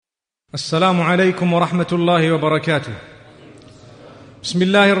السلام عليكم ورحمة الله وبركاته. بسم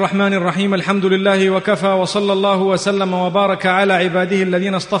الله الرحمن الرحيم. الحمد لله وكفى وصلى الله وسلم وبارك على عباده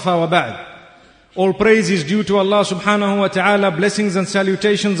الذين اصطفى وبعد. All praise is due to Allah subhanahu wa ta'ala. Blessings and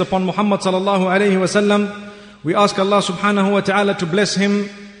salutations upon Muhammad sallallahu alayhi wa sallam. We ask Allah subhanahu wa ta'ala to bless him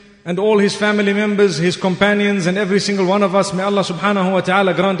and all his family members, his companions and every single one of us. May Allah subhanahu wa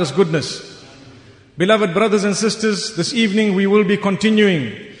ta'ala grant us goodness. Beloved brothers and sisters, this evening we will be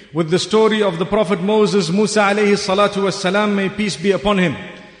continuing with the story of the Prophet Moses, Musa alayhi salatu wassalam, may peace be upon him.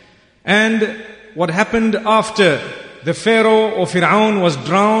 And what happened after the Pharaoh or Fir'aun was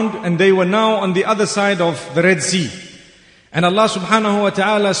drowned and they were now on the other side of the Red Sea. And Allah subhanahu wa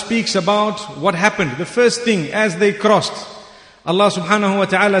ta'ala speaks about what happened. The first thing as they crossed, Allah subhanahu wa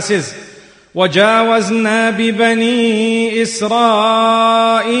ta'ala says, وَجَاوَزْنَا بِبَنِي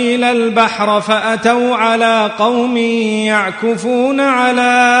إِسْرَائِيلَ الْبَحْرَ فَأَتَوْا عَلَىٰ قَوْمٍ يَعْكُفُونَ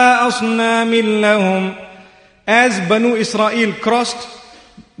عَلَىٰ أَصْنَامٍ لَهُمْ. As Banu Israel crossed,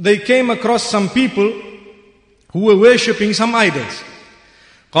 they came across some people who were worshipping some idols.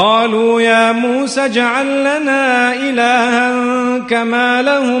 قَالُوا يَا مُوسَى اجْعَل لَّنَا إِلَٰهًا كَمَا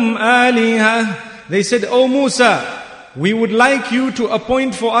لَهُمْ آلِهَةٌ. They said, "O Musa, we would like you to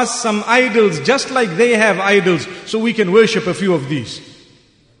appoint for us some idols just like they have idols so we can worship a few of these."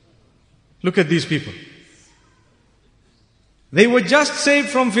 Look at these people. They were just saved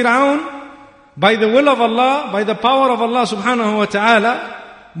from Fir'aun by the will of Allah, by the power of Allah subhanahu wa ta'ala.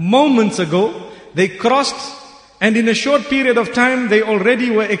 Moments ago, they crossed, and in a short period of time, they already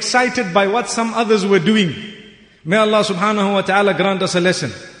were excited by what some others were doing. May Allah subhanahu wa ta'ala grant us a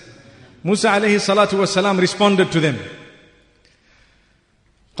lesson. Musa alayhi salatu wasalam responded to them.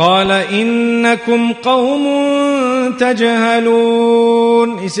 قَالَ إِنَّكُمْ قَوْمٌ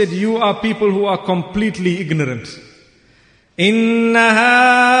تَجْهَلُونَ. He said, you are people who are completely ignorant. إِنَّ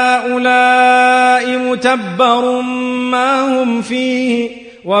هَؤُلَاءِ مُتَبَّرٌ مَا هُمْ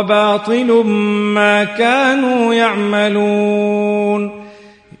فِيهِ وَبَاطِلٌ مَا كَانُوا يَعْمَلُونَ.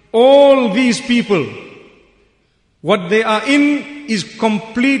 All these people, what they are in is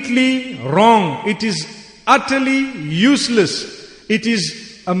completely wrong. It is utterly useless. It is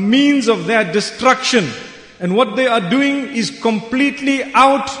a means of their destruction. And what they are doing is completely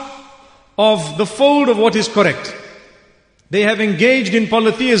out of the fold of what is correct. They have engaged in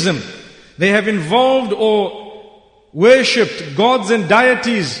polytheism. They have involved or worshipped gods and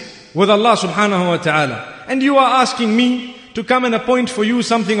deities with Allah subhanahu wa ta'ala. And you are asking me to come and appoint for you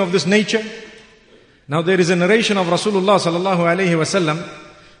something of this nature? Now there is a narration of Rasulullah sallallahu alayhi wa sallam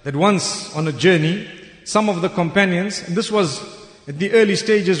that once on a journey, some of the companions, and this was at the early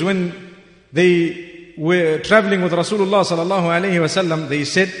stages when they were traveling with Rasulullah sallallahu alayhi wa sallam, they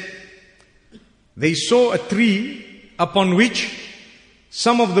said, they saw a tree upon which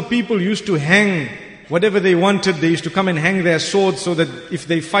some of the people used to hang whatever they wanted. They used to come and hang their swords so that if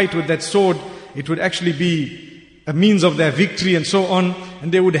they fight with that sword, it would actually be a means of their victory and so on.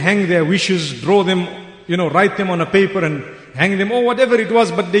 And they would hang their wishes, draw them, write them on a paper and hang them or whatever it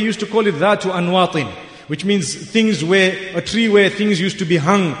was. But they used to call it dhatu anwatin, which means a tree where things used to be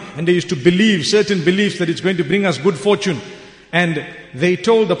hung, and they used to believe certain beliefs that it's going to bring us good fortune. And they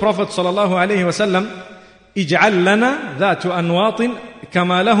told the Prophet sallallahu alaihi wasallam, "Ij'al lana dhatu anwatin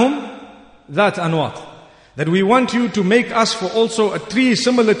kama lahum dhat anwat." That we want you to make us for also a tree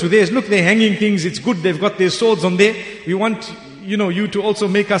similar to theirs. Look, they're hanging things, it's good, they've got their swords on there. We want, you to also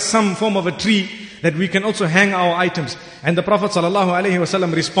make us some form of a tree that we can also hang our items. And the Prophet sallallahu alaihi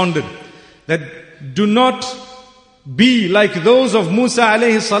wasallam responded that do not be like those of Musa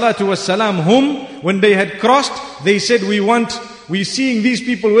alayhi salatu wassalam, whom when they had crossed, they said, we're seeing these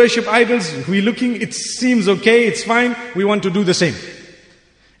people worship idols, we're looking, it seems okay, it's fine, we want to do the same.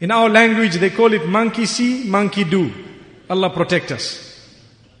 In our language, they call it monkey see, monkey do. Allah protect us.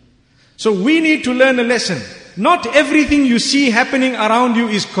 So we need to learn a lesson. Not everything you see happening around you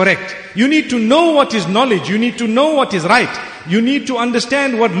is correct. You need to know what is knowledge. You need to know what is right. You need to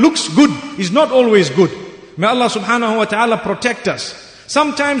understand what looks good is not always good. May Allah subhanahu wa ta'ala protect us.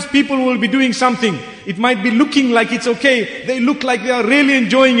 Sometimes people will be doing something. It might be looking like it's okay. They look like they are really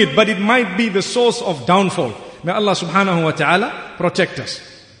enjoying it, but it might be the source of downfall. May Allah subhanahu wa ta'ala protect us.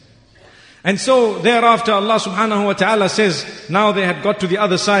 And so thereafter Allah subhanahu wa ta'ala says, now they had got to the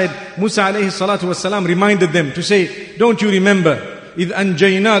other side, Musa alayhi salatu wasalam reminded them to say, don't you remember, إِذْ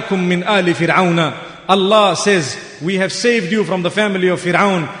أَنْجَيْنَاكُمْ مِنْ آلِ فِرْعَوْنَ. Allah says, we have saved you from the family of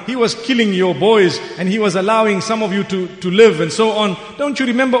Fir'aun. He was killing your boys and he was allowing some of you to live and so on. Don't you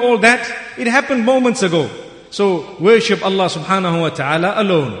remember all that? It happened moments ago. So worship Allah subhanahu wa ta'ala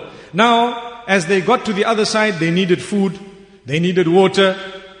alone. Now, as they got to the other side, they needed food, they needed water.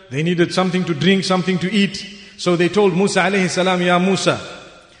 They needed something to drink, something to eat. So they told Musa alayhi salam, Ya Musa,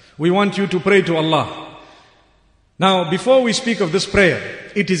 we want you to pray to Allah. Now, before we speak of this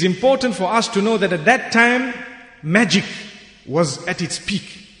prayer, it is important for us to know that at that time, magic was at its peak.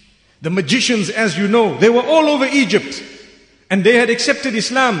 The magicians, as you know, they were all over Egypt. And they had accepted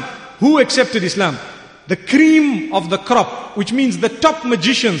Islam. Who accepted Islam? The cream of the crop, which means the top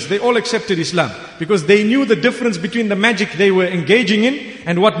magicians, they all accepted Islam. Because they knew the difference between the magic they were engaging in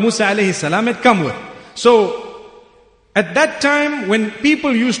and what Musa alayhi salam had come with. So, at that time, when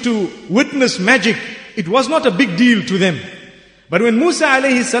people used to witness magic, it was not a big deal to them. But when Musa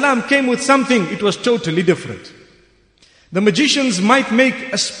alayhi salam came with something, it was totally different. The magicians might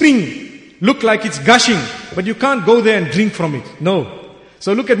make a spring look like it's gushing, but you can't go there and drink from it. No.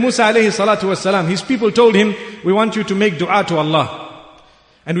 So look at Musa alayhi salatu wasalam. His people told him, we want you to make dua to Allah.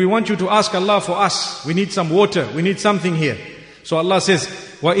 And we want you to ask Allah for us. We need some water. We need something here. So Allah says,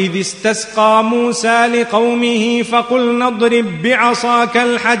 وَإِذِ اسْتَسْقَى مُوسَى لِقَوْمِهِ فَقُلْنَا اضْرِبْ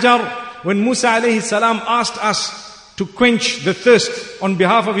بِعَصَاكَ الْحَجَرِ. When Musa alayhi salam asked us to quench the thirst on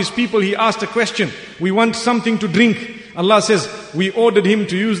behalf of his people, he asked a question. We want something to drink. Allah says, we ordered him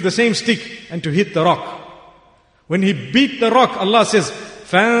to use the same stick and to hit the rock. When he beat the rock, Allah says,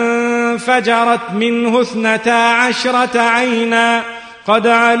 فَانْفَجَرَتْ مِنْهُ اثْنَتَا عَشْرَةَ عَيْنًا قَدْ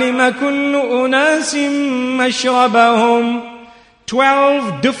عَلِمَ كُلُّ أُنَاسٍ مَشْرَبَهُمْ.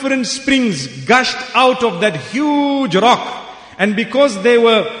 12 different springs gushed out of that huge rock. And because they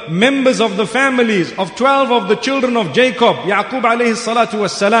were members of the families of 12 of the children of Jacob, Yaqub alayhi salatu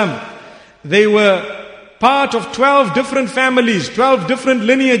wassalam, they were part of 12 different families, 12 different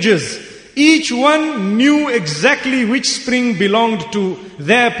lineages. Each one knew exactly which spring belonged to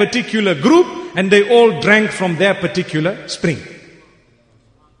their particular group, and they all drank from their particular spring.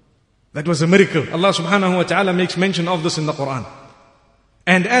 That was a miracle. Allah subhanahu wa ta'ala makes mention of this in the Quran.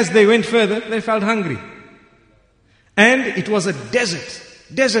 And as they went further, they felt hungry. And it was a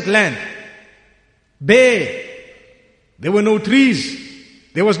desert land. Bare. There were no trees.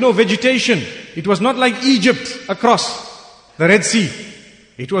 There was no vegetation. It was not like Egypt across the Red Sea.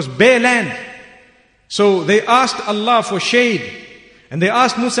 It was bare land. So they asked Allah for shade. And they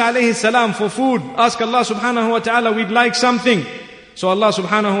asked Musa alayhi salam for food. Ask Allah subhanahu wa ta'ala, we'd like something. So Allah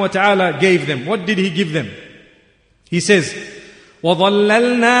subhanahu wa ta'ala gave them. What did He give them? He says,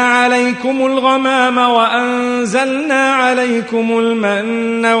 وَظَلَّلْنَا عَلَيْكُمُ الْغَمَامَ وَأَنزَلْنَا عَلَيْكُمُ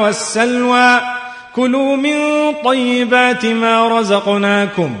الْمَنَّ وَالسَّلْوَى كُلُوا مِن طَيِّبَاتِ مَا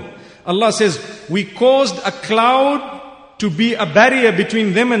رَزَقْنَاكُمْ. Allah says, we caused a cloud to be a barrier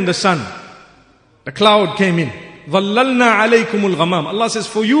between them and the sun. The cloud came in. ظَلَّلْنَا عَلَيْكُمُ الْغَمَامَ. Allah says,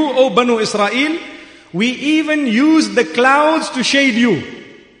 for you, O Banu Israel, we even used the clouds to shade you.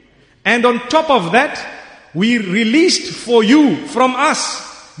 And on top of that, we released for you from us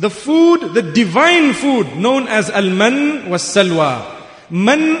the food, the divine food known as al-man was salwa.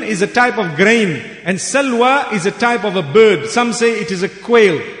 Man is a type of grain and salwa is a type of a bird. Some say it is a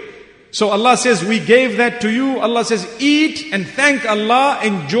quail. So Allah says, we gave that to you. Allah says, eat and thank Allah,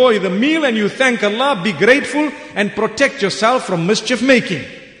 enjoy the meal and you thank Allah, be grateful and protect yourself from mischief making.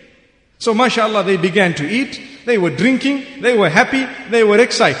 So mashallah, they began to eat, they were drinking, they were happy, they were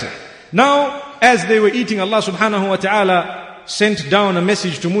excited. Now, as they were eating, Allah subhanahu wa ta'ala sent down a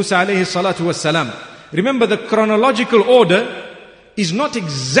message to Musa alayhi salatu wassalam. Remember, the chronological order is not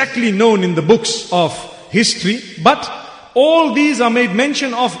exactly known in the books of history, but all these are made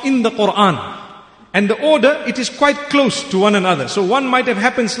mention of in the Quran. And the order, it is quite close to one another. So one might have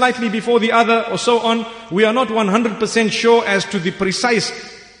happened slightly before the other or so on. We are not 100% sure as to the precise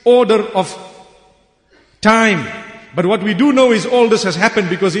order of time. But what we do know is all this has happened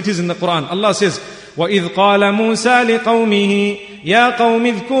because it is in the Quran. Allah says, وَإِذْ قَالَ مُوسَى لِقَوْمِهِ يَا قَوْمِ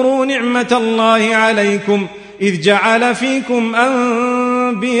اذْكُرُوا نِعْمَةَ اللَّهِ عَلَيْكُمْ إِذْ جَعَلَ فِيكُمْ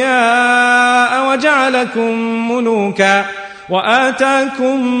أَنْبِيَاءَ وَجَعَلَكُمْ مُلُوكًا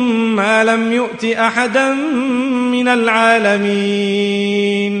وَآتَاكُمْ مَا لَمْ يُؤْتِ أَحَدًا مِنَ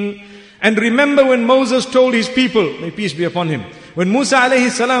الْعَالَمِينَ. And remember when Moses told his people, may peace be upon him, when Musa alayhi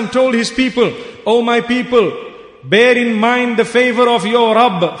salam told his people, O my people, bear in mind the favor of your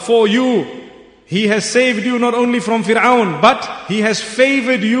Rabb for you. He has saved you not only from Fir'aun, but He has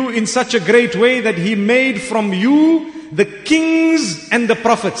favored you in such a great way that He made from you the kings and the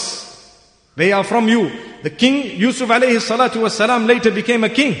prophets. They are from you. The king, Yusuf alayhi salatu wasalam, later became a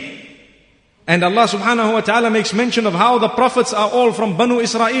king. And Allah subhanahu wa ta'ala makes mention of how the prophets are all from Banu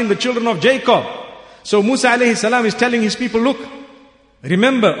Israel, the children of Jacob. So Musa alayhi salam is telling his people, look,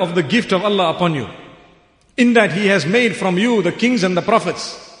 remember of the gift of Allah upon you. In that He has made from you the kings and the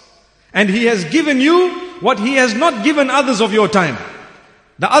prophets. And He has given you what He has not given others of your time.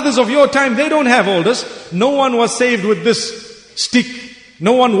 The others of your time, they don't have all this. No one was saved with this stick.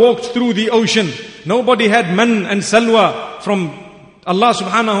 No one walked through the ocean. Nobody had man and salwa from Allah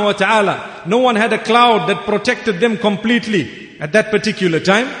subhanahu wa ta'ala. No one had a cloud that protected them completely at that particular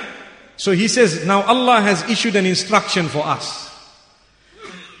time. So he says, now Allah has issued an instruction for us.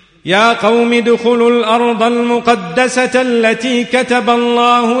 يا قوم ادخلوا الأرض المقدسة التي كتب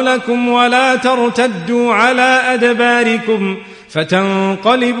الله لكم ولا ترتدوا على أدباركم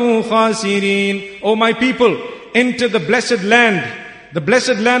فتنقلبوا خاسرين. O my people, enter the blessed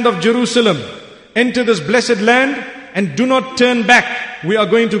land of Jerusalem. Enter this blessed land and do not turn back. We are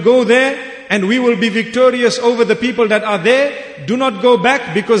going to go there and we will be victorious over the people that are there. Do not go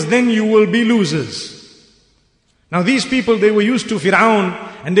back, because then you will be losers. Now these people, they were used to Fir'aun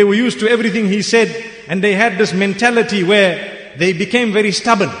and they were used to everything he said, and they had this mentality where they became very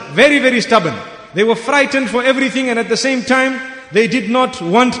stubborn, very, very stubborn. They were frightened for everything, and at the same time, they did not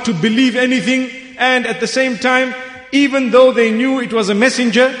want to believe anything, and at the same time, even though they knew it was a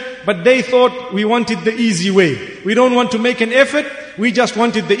messenger, but they thought, we wanted the easy way. We don't want to make an effort, we just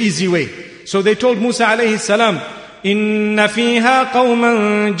wanted the easy way. So they told Musa alayhi salam, Inna fiha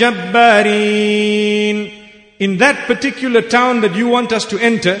qawman jabbarin. In that particular town that you want us to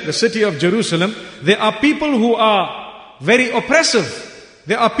enter, the city of Jerusalem, there are people who are very oppressive.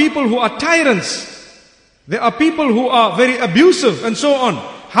 There are people who are tyrants. There are people who are very abusive and so on.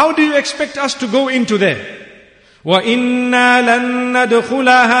 How do you expect us to go into there? وَإِنَّا لَن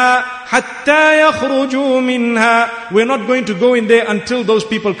نَّدْخُلَهَا حَتَّى يَخْرُجُوا مِنْهَا. We're not going to go in there until those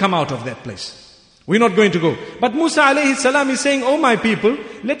people come out of that place. We're not going to go. But Musa alayhi salam is saying, oh my people,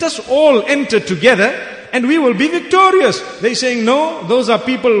 let us all enter together and we will be victorious. They're saying, no, those are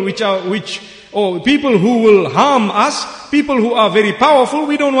people people who will harm us, people who are very powerful,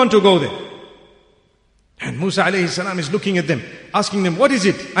 we don't want to go there. And Musa alayhi salam is looking at them, asking them, what is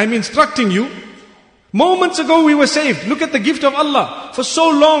it? I'm instructing you. Moments ago we were saved. Look at the gift of Allah. For so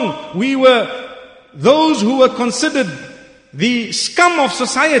long we were those who were considered the scum of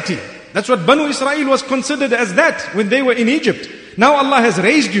society. That's what Banu Israel was considered as that when they were in Egypt. Now Allah has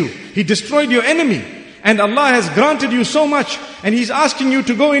raised you. He destroyed your enemy. And Allah has granted you so much. And He's asking you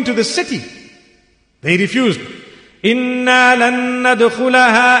to go into the city. They refused. إِنَّا لَن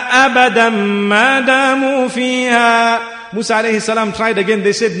نَّدْخُلَهَا أَبَدًا مَا دَامُوا فِيهَا. Musa alayhi salam tried again.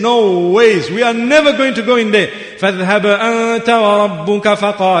 They said, no ways. We are never going to go in there. فَاذْهَبْ أَنْتَ وَرَبُّكَ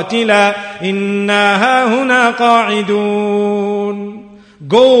فَقَاتِلًا إِنَّا هَاهُنَا قَاعِدُونَ.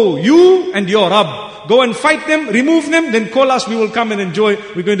 Go, you and your Rabb. Go and fight them, remove them, then call us, we will come and enjoy.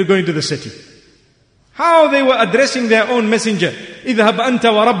 We're going to go into the city. How they were addressing their own messenger. إِذْهَبْ أَنْتَ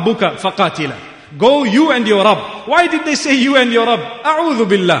وَرَبُّكَ فَقَاتِلًا. Go, you and your Rabb. Why did they say you and your Rabb? أَعُوذُ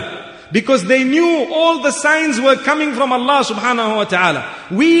بِاللَّهِ. Because they knew all the signs were coming from Allah subhanahu wa ta'ala.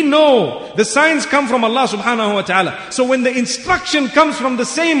 We know the signs come from Allah subhanahu wa ta'ala. So when the instruction comes from the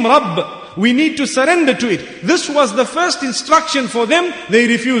same Rabb, we need to surrender to it. This was the first instruction for them. They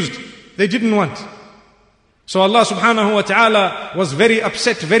refused. They didn't want. So Allah subhanahu wa ta'ala was very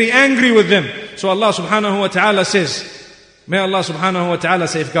upset, very angry with them. So Allah subhanahu wa ta'ala says, may Allah subhanahu wa ta'ala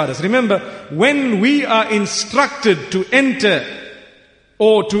safeguard us. Remember, when we are instructed to enter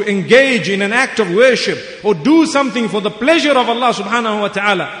or to engage in an act of worship or do something for the pleasure of Allah subhanahu wa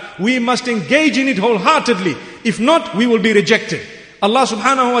ta'ala, we must engage in it wholeheartedly. If not, we will be rejected. Allah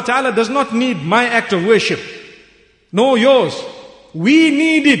subhanahu wa ta'ala does not need my act of worship, nor yours. We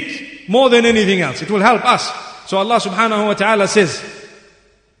need it more than anything else. It will help us. So Allah subhanahu wa ta'ala says,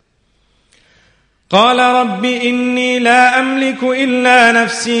 قال رب إني لا أملك إلا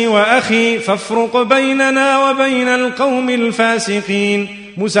نفسي وأخي فافرق بيننا وبين القوم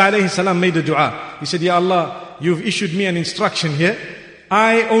الفاسقين. Musa alayhi salam made a dua. He said, Ya Allah, you've issued me an instruction here.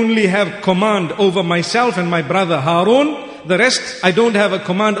 I only have command over myself and my brother Harun. The rest, I don't have a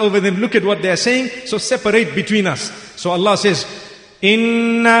command over them. Look at what they are saying. So separate between us. So Allah says,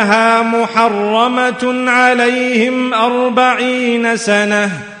 إِنَّهَا مُحَرَّمَةٌ عَلَيْهِمْ 40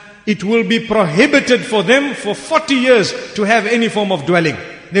 سَنَةً. It will be prohibited for them for 40 years to have any form of dwelling.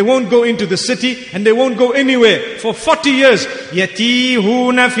 They won't go into the city and they won't go anywhere for 40 years.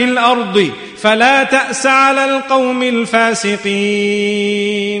 يَتِيهُونَ فِي الْأَرْضِ فَلَا تَأْسَ عَلَى الْقَوْمِ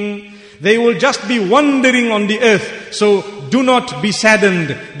الْفَاسِقِينَ. They will just be wandering on the earth. So do not be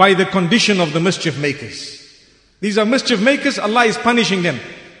saddened by the condition of the mischief makers. These are mischief makers. Allah is punishing them.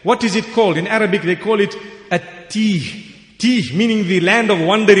 What is it called? In Arabic they call it a tih. Tih meaning the land of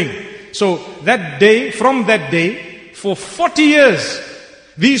wandering. So that day, from that day, for 40 years,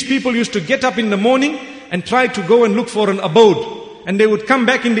 these people used to get up in the morning and try to go and look for an abode. And they would come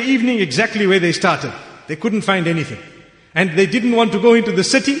back in the evening exactly where they started. They couldn't find anything. And they didn't want to go into the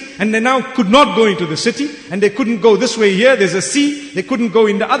city, and they now could not go into the city, and they couldn't go this way here, there's a sea, they couldn't go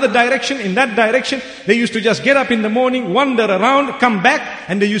in the other direction, in that direction. They used to just get up in the morning, wander around, come back,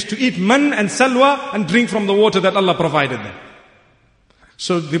 and they used to eat man and salwa and drink from the water that Allah provided them.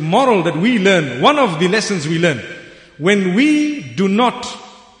 So the moral that we learn, one of the lessons we learn, when we do not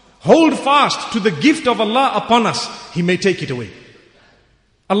hold fast to the gift of Allah upon us, He may take it away.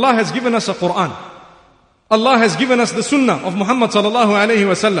 Allah has given us a Quran. Allah has given us the Sunnah of Muhammad sallallahu alayhi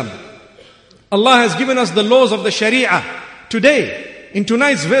wa sallam. Allah has given us the laws of the Sharia. Today, in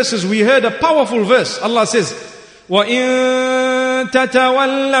tonight's verses, we heard a powerful verse. Allah says, وَإِن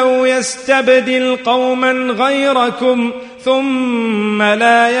تَتَوَلَّوْا يَسْتَبْدِلْ قَوْمًا غَيْرَكُمْ ثُمَّ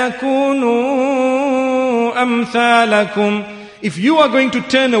لَا يَكُونُوا أَمْثَالَكُمْ. If you are going to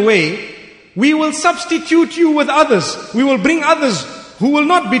turn away, we will substitute you with others. We will bring others who will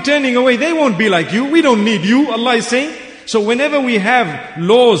not be turning away. They won't be like you. We don't need you, Allah is saying. So whenever we have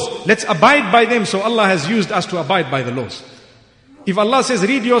laws, let's abide by them. So Allah has used us to abide by the laws. If Allah says,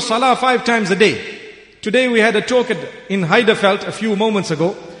 read your salah 5 times a day. Today we had a talk in Heiderfeld a few moments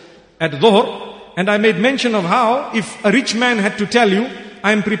ago at Dhuhr, and I made mention of how if a rich man had to tell you,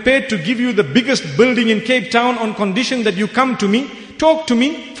 I am prepared to give you the biggest building in Cape Town on condition that you come to me, talk to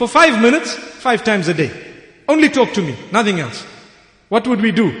me for 5 minutes, 5 times a day. Only talk to me, nothing else. What would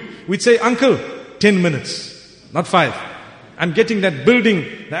we do? We'd say, uncle, 10 minutes, not 5. I'm getting that building,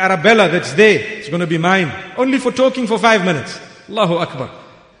 the Arabella that's there, it's going to be mine. Only for talking for 5 minutes. Allahu Akbar.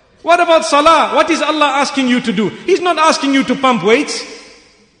 What about salah? What is Allah asking you to do? He's not asking you to pump weights.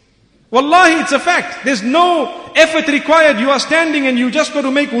 Wallahi, it's a fact. There's no effort required. You are standing and you just got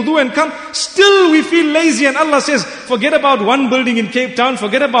to make wudu and come. Still we feel lazy, and Allah says, forget about one building in Cape Town,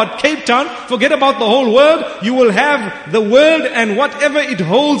 forget about Cape Town, forget about the whole world. You will have the world and whatever it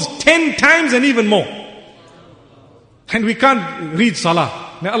holds 10 times and even more. And we can't read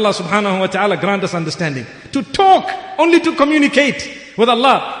salah. May Allah subhanahu wa ta'ala grant us understanding. To talk, only to communicate with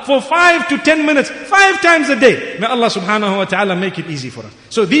Allah for 5 to 10 minutes, 5 times a day. May Allah subhanahu wa ta'ala make it easy for us.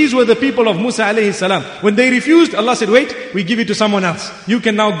 So these were the people of Musa alayhi salam. When they refused, Allah said, wait, we give it to someone else. You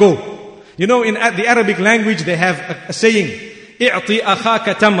can now go. You know, in the Arabic language, they have a saying, اِعْطِ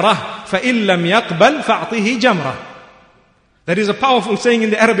أَخَاكَ تَمْرَهْ فَإِن لَمْ يَقْبَلْ فَأْعْطِهِ جَمْرَهْ. That is a powerful saying in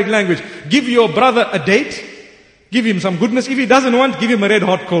the Arabic language. Give your brother a date, give him some goodness. If he doesn't want, give him a red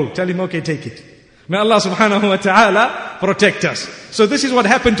hot coal. Tell him, okay, take it. May Allah subhanahu wa ta'ala protect us. So this is what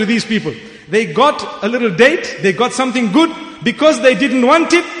happened to these people. They got a little date, they got something good. Because they didn't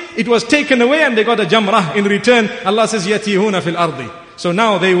want it, it was taken away and they got a jamrah in return. Allah says, يَتِيهُونَ فِي الْأَرْضِ. So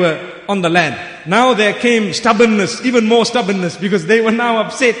now they were on the land. Now there came stubbornness, even more stubbornness, because they were now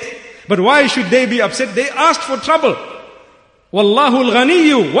upset. But why should they be upset? They asked for trouble. Wallahu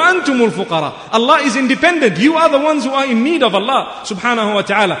al-ghaniyyu wa antumul fuqara. Allah is independent. You are the ones who are in need of Allah subhanahu wa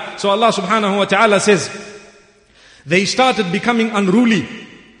ta'ala. So Allah subhanahu wa ta'ala says, they started becoming unruly.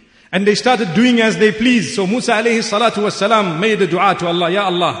 And they started doing as they please. So Musa alayhi salatu wasalam made a dua to Allah. Ya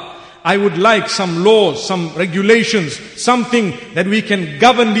Allah, I would like some laws, some regulations, something that we can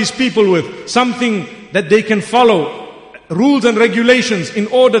govern these people with. Something that they can follow. Rules and regulations in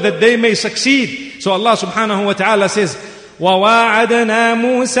order that they may succeed. So Allah subhanahu wa ta'ala says, وَوَاعَدْنَا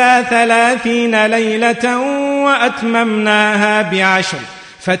مُوسَى 30 لَيْلَةً وَأَتْمَمْنَاهَا بِعَشْرٍ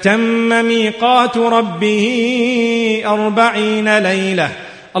فَتَمَّ مِيقَاتُ رَبِّهِ 40 لَيْلَةً.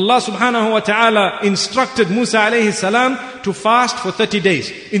 Allah subhanahu wa ta'ala instructed Musa alayhi salam to fast for 30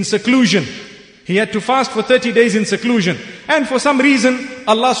 days in seclusion. He had to fast for 30 days in seclusion. And for some reason,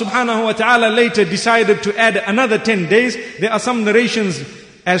 Allah subhanahu wa ta'ala later decided to add another 10 days. There are some narrations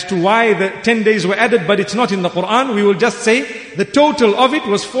as to why the 10 days were added, but it's not in the Quran. We will just say the total of it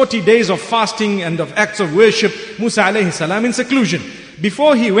was 40 days of fasting and of acts of worship, Musa alayhi salam in seclusion.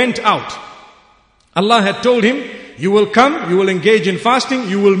 Before he went out, Allah had told him, you will come, you will engage in fasting,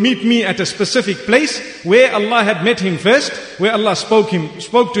 you will meet me at a specific place where Allah had met him first, where Allah spoke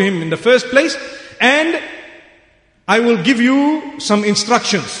to him in the first place, and I will give you some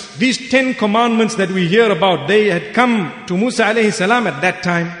instructions. These 10 commandments that we hear about, they had come to Musa alayhi salam at that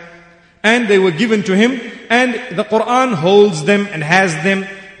time, and they were given to him, and the Quran holds them and has them.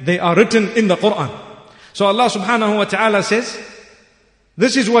 They are written in the Quran. So Allah subhanahu wa ta'ala says,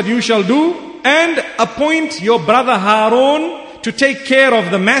 this is what you shall do, and appoint your brother Harun to take care of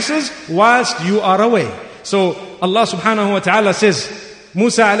the masses whilst you are away. So Allah subhanahu wa ta'ala says,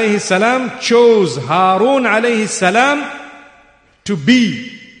 Musa alayhi salam chose Harun alayhi salam to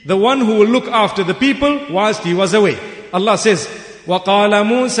be the one who will look after the people whilst he was away. Allah says, وَقَالَ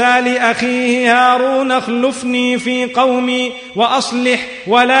مُوسَى لِأَخِيهِ هَارُونَ اخْلُفْنِي فِي قَوْمِي وَأَصْلِحْ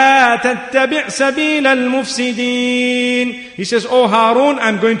وَلَا تَتَّبِعْ سَبِيلَ الْمُفْسِدِينَ. He says, "Oh Harun,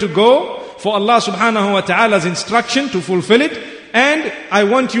 I'm going to go for Allah subhanahu wa ta'ala's instruction to fulfill it. And I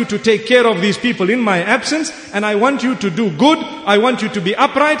want you to take care of these people in my absence. And I want you to do good. I want you to be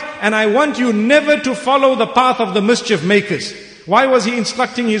upright. And I want you never to follow the path of the mischief makers." Why was he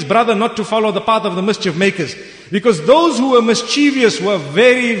instructing his brother not to follow the path of the mischief makers? Because those who were mischievous were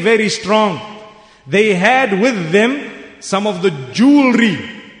very, very strong. They had with them some of the jewelry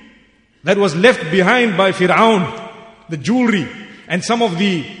that was left behind by Fir'aun. The jewelry and some of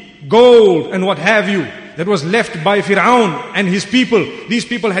the gold and what have you that was left by Fir'aun and his people. These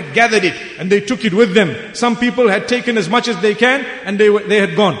people had gathered it and they took it with them. Some people had taken as much as they can and they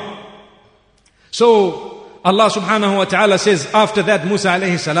had gone. So Allah subhanahu wa ta'ala says, after that Musa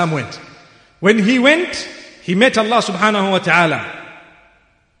alayhi salam went. When he went, he met Allah subhanahu wa ta'ala.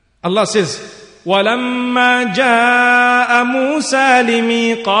 Allah says, وَلَمَّا جَاءَ مُوسَى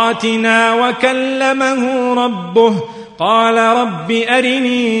لِمِيقَاتِنَا وَكَلَّمَهُ رَبُّهُ قَالَ رَبِّ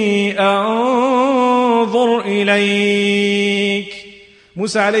أَرِنِي أَنظُرْ إِلَيْكَ.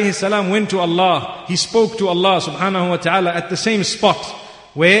 Musa alayhi salam went to Allah. He spoke to Allah subhanahu wa ta'ala at the same spot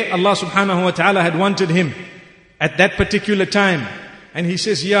where Allah subhanahu wa ta'ala had wanted him at that particular time. And he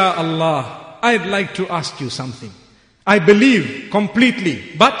says, "Ya Allah, I'd like to ask you something. I believe completely,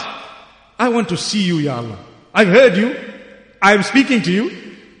 but I want to see you, Ya Allah. I've heard you, I'm speaking to you,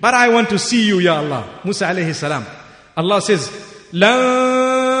 but I want to see you, Ya Allah." Musa alayhi salam. Allah says,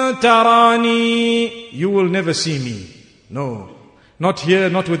 "Lan tarani." You will never see me. No. Not here,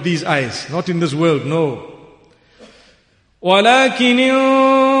 not with these eyes, not in this world, no. وَلَكِنِ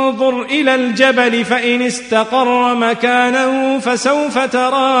انظُرْ إِلَى الْجَبَلِ فَإِنِ اسْتَقَرَّ مَكَانَهُ فَسَوْفَ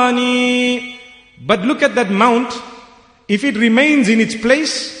تَرَانِي. But look at that mount. If it remains in its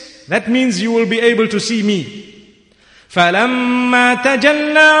place, that means you will be able to see me. فَلَمَّا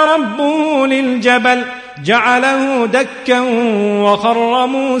تَجَلَّى رَبُّهُ لِلْجَبَلِ جَعَلَهُ دَكًّا وَخَرَّ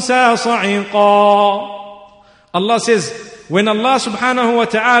مُوسَى صَعِقًا. Allah says, when Allah subhanahu wa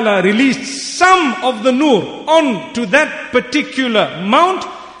ta'ala released some of the nur onto that particular mount,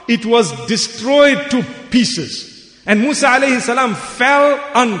 it was destroyed to pieces. And Musa alayhi salam fell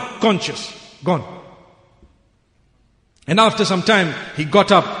unconscious, gone. And after some time, he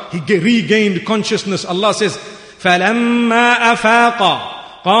got up, he regained consciousness. Allah says, فَلَمَّا أَفَاقَ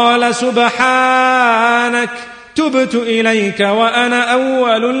قَالَ سُبْحَانَكَ تُبْتُ إِلَيْكَ وَأَنَا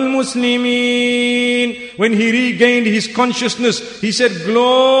أَوَّلُ الْمُسْلِمِينَ. When he regained his consciousness, he said,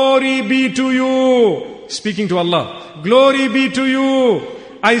 "Glory be to you." Speaking to Allah. "Glory be to you.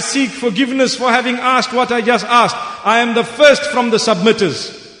 I seek forgiveness for having asked what I just asked. I am the first from the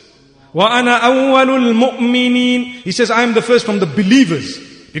submitters." وَأَنَا أَوَّلُ الْمُؤْمِنِينَ. He says, I am the first from the believers.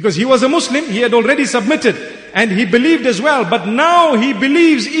 Because he was a Muslim, he had already submitted. And he believed as well. But now he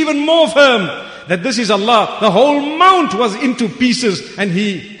believes even more firm that this is Allah. The whole mount was into pieces and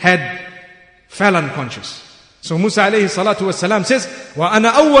he had fell unconscious. So Musa alayhi salatu wasalam says,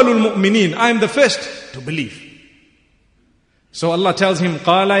 وَأَنَا أَوَّلُ الْمُؤْمِنِينَ. I am the first to believe. So Allah tells him,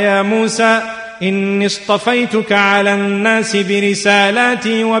 قَالَ يَا مُوسَى إِنِّي اصْطَفَيْتُكَ عَلَى النَّاسِ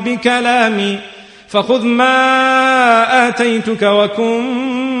بِرِسَالَاتِي وَبِكَلَامِي فَخُذْ مَا آتَيْتُكَ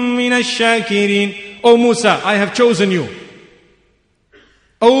وَكُنْ مِنَ الشَّاكِرِينَ. O Musa, I have chosen you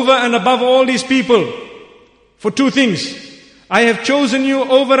over and above all these people for two things. I have chosen you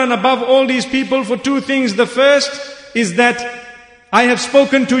over and above all these people for two things. The first is that I have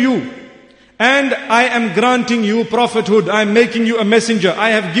spoken to you and I am granting you prophethood. I am making you a messenger. I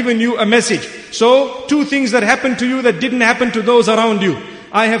have given you a message. So two things that happened to you that didn't happen to those around you.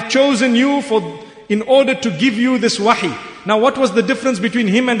 I have chosen you in order to give you this wahi. Now what was the difference between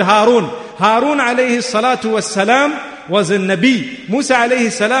him and Harun? Harun alayhi salatu wassalam was a Nabi. Musa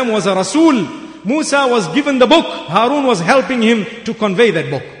alayhi salam was a Rasul. Musa was given the book. Harun was helping him to convey that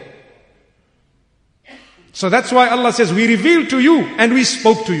book. So that's why Allah says, we revealed to you and we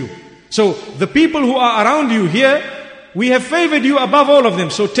spoke to you. So the people who are around you here, we have favored you above all of them.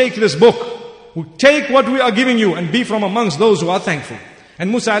 So take this book. Take what we are giving you and be from amongst those who are thankful. And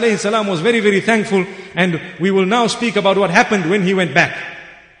Musa alayhi salam was very, very thankful. And we will now speak about what happened when he went back.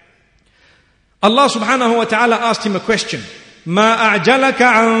 Allah subhanahu wa ta'ala asked him a question. مَا أَعْجَلَكَ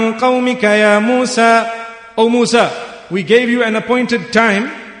عَنْ قَوْمِكَ يَا مُوسَى. O Musa, we gave you an appointed time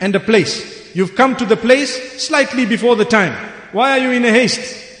and a place. You've come to the place slightly before the time. Why are you in a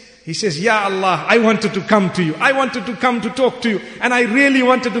haste? He says, Ya Allah, I wanted to come to you. I wanted to come to talk to you. And I really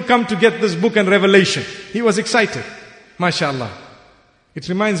wanted to come to get this book and revelation. He was excited. MashaAllah. It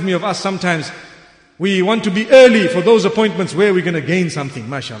reminds me of us sometimes We want to be early for those appointments where we're going to gain something,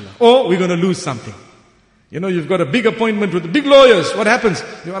 mashallah. Or we're going to lose something. You know, you've got a big appointment with the big lawyers. What happens?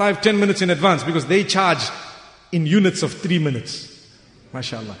 You arrive 10 minutes in advance because they charge in units of 3 minutes.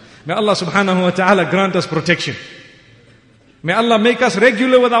 MashaAllah. May Allah subhanahu wa ta'ala grant us protection. May Allah make us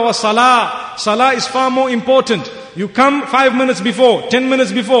regular with our salah. Salah is far more important. You come 5 minutes before, 10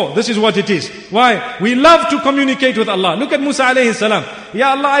 minutes before. This is what it is. Why? We love to communicate with Allah. Look at Musa alayhi salam.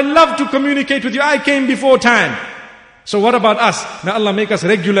 Ya Allah, I love to communicate with you. I came before time. So what about us? May Allah make us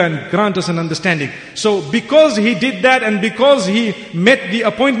regular and grant us an understanding. So because he did that and because he met the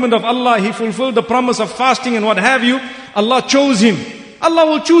appointment of Allah, he fulfilled the promise of fasting and what have you, Allah chose him. Allah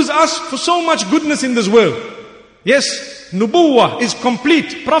will choose us for so much goodness in this world. Yes, nubuwwah is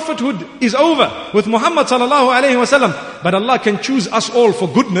complete. Prophethood is over with Muhammad sallallahu alayhi wasallam. But Allah can choose us all for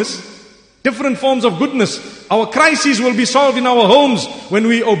goodness. Different forms of goodness. Our crises will be solved in our homes when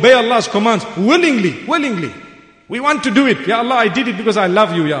we obey Allah's commands willingly. We want to do it. Ya Allah, I did it because I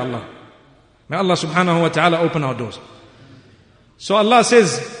love you, Ya Allah. May Allah subhanahu wa ta'ala open our doors. So Allah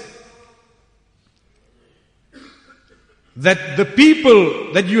says that the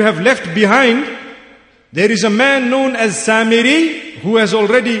people that you have left behind, there is a man known as Samiri who has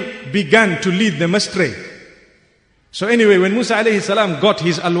already begun to lead them astray. So anyway, when Musa alayhi salam got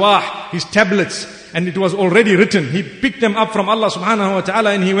his alwah, his tablets, and it was already written, he picked them up from Allah subhanahu wa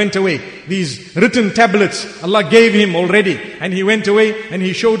ta'ala and he went away. These written tablets, Allah gave him already, and he went away and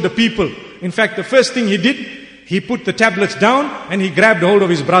he showed the people. In fact, the first thing he did, he put the tablets down and he grabbed hold of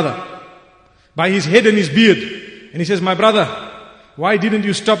his brother by his head and his beard. And he says, my brother, why didn't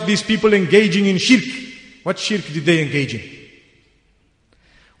you stop these people engaging in shirk? What shirk did they engage in?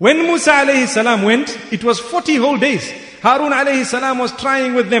 When Musa alayhi salam went, it was 40 whole days. Harun alayhi salam was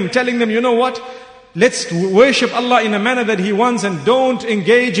trying with them, telling them, you know what? Let's worship Allah in a manner that He wants and don't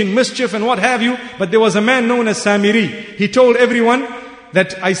engage in mischief and what have you. But there was a man known as Samiri. He told everyone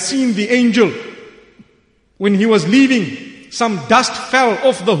that I seen the angel. When he was leaving, some dust fell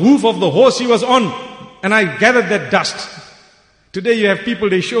off the hoof of the horse he was on. And I gathered that dust. Today you have people,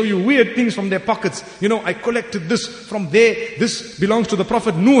 they show you weird things from their pockets. You know, I collected this from there. This belongs to the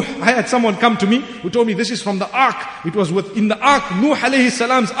Prophet Nuh. I had someone come to me who told me this is from the ark. It was in the ark, Nuh alayhi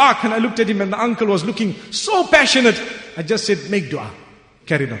salam's ark. And I looked at him and the uncle was looking so passionate. I just said, make dua.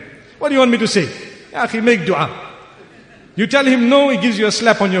 Carried on. What do you want me to say? Ya akhi, make dua. You tell him no, he gives you a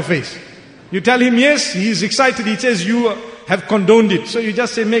slap on your face. You tell him yes, he's excited. He says you have condoned it. So you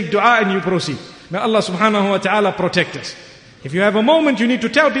just say make dua and you proceed. May Allah subhanahu wa ta'ala protect us. If you have a moment, you need to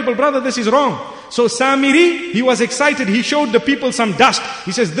tell people, brother, this is wrong. So Samiri, he was excited. He showed the people some dust.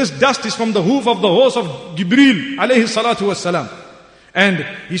 He says, this dust is from the hoof of the horse of Jibril, alayhi salatu wassalam. And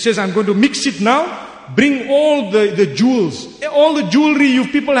he says, I'm going to mix it now. Bring all the jewels. All the jewelry you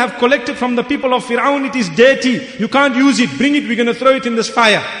people have collected from the people of Fir'aun, it is dirty. You can't use it. Bring it, we're going to throw it in this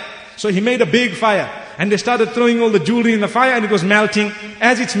fire. So he made a big fire. And they started throwing all the jewelry in the fire and it was melting.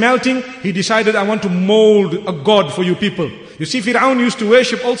 As it's melting, he decided, I want to mold a god for you people. You see, Fir'aun used to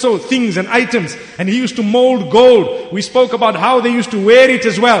worship also things and items. And he used to mold gold. We spoke about how they used to wear it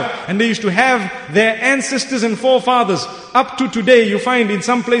as well. And they used to have their ancestors and forefathers. Up to today, you find in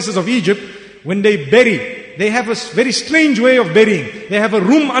some places of Egypt, when they bury, they have a very strange way of burying. They have a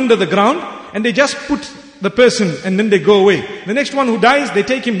room under the ground and they just put the person and then they go away. The next one who dies, they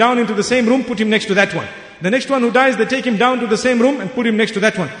take him down into the same room, put him next to that one. The next one who dies, they take him down to the same room and put him next to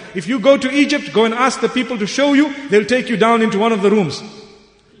that one. If you go to Egypt, go and ask the people to show you, they'll take you down into one of the rooms.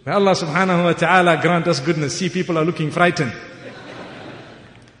 May Allah subhanahu wa ta'ala grant us goodness. See, people are looking frightened.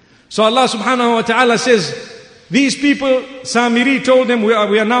 So Allah subhanahu wa ta'ala says, these people, Samiri told them, we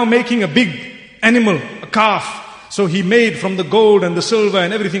are now making a big animal, a calf. So he made from the gold and the silver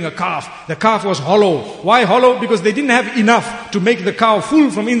and everything a calf. The calf was hollow. Why hollow? Because they didn't have enough to make the cow full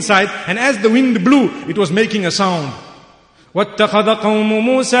from inside. And as the wind blew, it was making a sound. وَاتَّخَذَ قَوْمُ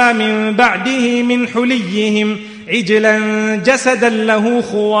مُوسَى مِن بَعْدِهِ مِنْ حُلِيِّهِمْ عِجْلًا جَسَدًا لَهُ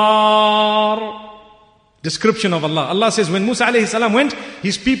خُوَارٌ. Description of Allah. Allah says when Musa alayhi salam went,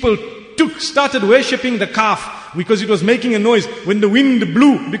 his people started worshipping the calf because it was making a noise. When the wind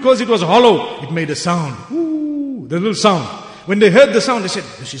blew, because it was hollow, it made a sound. The little sound. When they heard the sound, they said,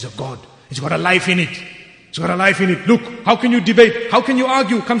 this is a God. It's got a life in it. It's got a life in it. Look, how can you debate? How can you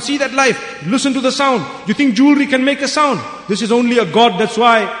argue? Come see that life. Listen to the sound. You think jewelry can make a sound? This is only a God, that's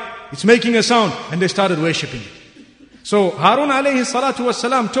why it's making a sound. And they started worshipping it. So Harun alayhi salatu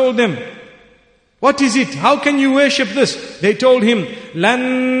wasalam told them, what is it? How can you worship this? They told him,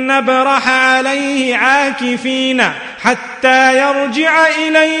 لَن نَبْرَحَ عَلَيْهِ عَاكِفِينَ حَتَّى يَرْجِعَ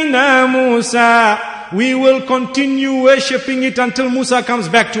إِلَيْنَا مُوسَى. We will continue worshipping it until Musa comes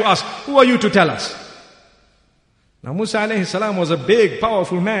back to us. Who are you to tell us? Now Musa alayhi salam was a big,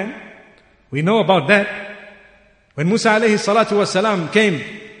 powerful man. We know about that. When Musa alayhi salatu was salam came,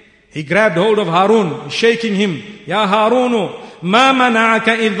 he grabbed hold of Harun, shaking him. Ya Harunu, ma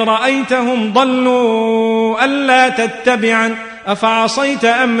mana'aka idh ra'aytahum dallu alla tattabi'an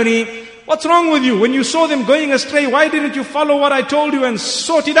afa'asayta amri. What's wrong with you? When you saw them going astray, why didn't you follow what I told you and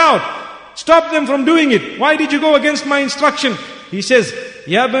sort it out? Stop them from doing it. Why did you go against my instruction? He says,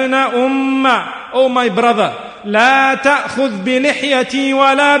 Ya ibna umma, oh my brother, la ta'khudh bi lihyati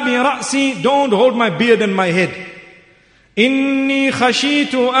wa la bi ra'si. Don't hold my beard and my head. Inni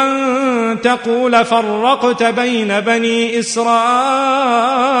khashitu an taqula farraqta bayna bani Israel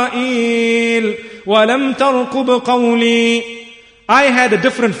wa lam tarqub qawli. I had a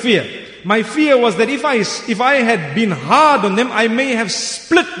different fear. My fear was that if I had been hard on them, I may have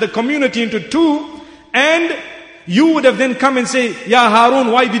split the community into two, and you would have then come and say, Ya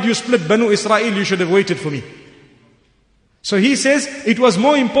Harun, why did you split Banu Israel? You should have waited for me. So he says, it was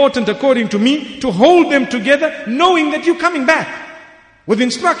more important according to me to hold them together, knowing that you're coming back with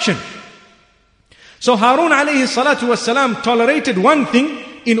instruction. So Harun alayhi salatu wasalam tolerated one thing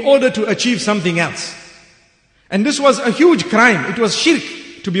in order to achieve something else. And this was a huge crime. It was shirk,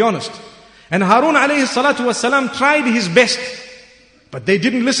 to be honest. And Harun alayhi salatu wasalam tried his best, but they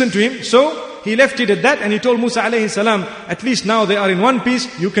didn't listen to him. So he left it at that, and he told Musa alayhi salam, at least now they are in one piece,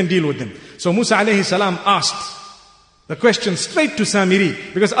 you can deal with them. So Musa alayhi salam asked the question straight to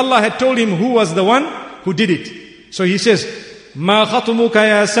Samiri, because Allah had told him who was the one who did it. So he says, Ma khatumuka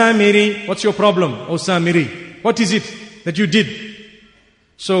ya Samiri? What's your problem, O Samiri? What is it that you did?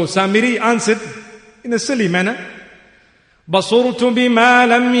 So Samiri answered in a silly manner, Basurtu bima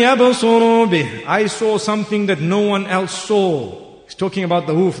lam yabsuru bih. I saw something that no one else saw. He's talking about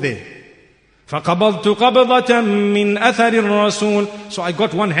the hoof there. فَقَبَضْتُ قَبْضَةً مِّنْ أَثَرِ الرَّسُولِ. So I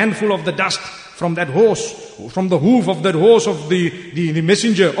got one handful of the dust from that horse, from the hoof of that horse of the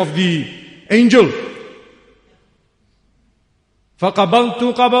messenger of the angel.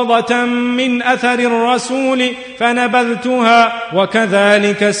 فَقَبَضْتُ قَبْضَةً مِّنْ أَثَرِ الرَّسُولِ فَنَبَذْتُهَا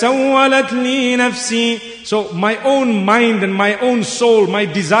وَكَذَلِكَ سَوَّلَتْ لِي نَفْسِي. So my own mind and my own soul, my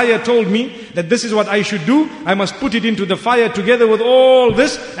desire told me that this is what I should do. I must put it into the fire together with all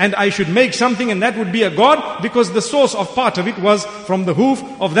this, and I should make something, and that would be a god, because the source of part of it was from the hoof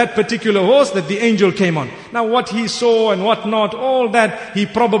of that particular horse that the angel came on. Now what he saw and what not, all that he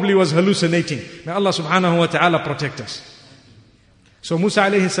probably was hallucinating. May Allah subhanahu wa ta'ala protect us. So Musa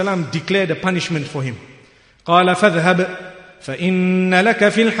alayhi salam declared a punishment for him. قال فاذهب فإن لك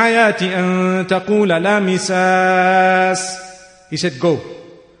في الحياة أن تقول لا مساس. He said, go.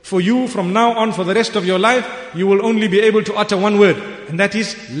 For you, from now on, for the rest of your life, you will only be able to utter one word, and that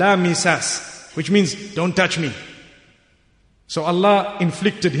is la misas, which means don't touch me. So Allah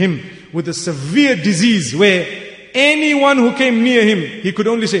inflicted him with a severe disease where anyone who came near him, he could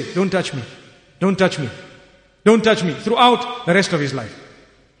only say, don't touch me, don't touch me, don't touch me, throughout the rest of his life.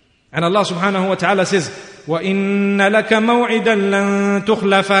 And Allah subhanahu wa ta'ala says, وَإِنَّ لَكَ مَوْعِدًا لَن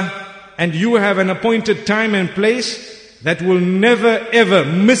تُخْلَفَهُ. And you have an appointed time and place that will never ever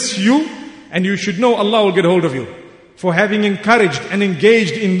miss you, and you should know Allah will get hold of you for having encouraged and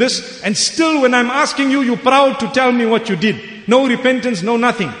engaged in this, and still when I'm asking you, you're proud to tell me what you did. No repentance, no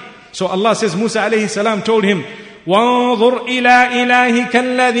nothing. So Allah says, Musa alayhi salam told him, وَانظُرْ إِلَىٰ إِلَٰهِكَ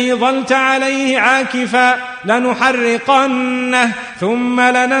الَّذِي ظَلْتَ عَلَيْهِ عَاكِفًا لَنُحَرِّقَنَّهُ ثُمَّ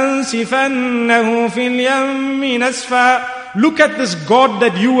لَنَنْسِفَنَّهُ فِي الْيَمِّ نَسْفًا. Look at this God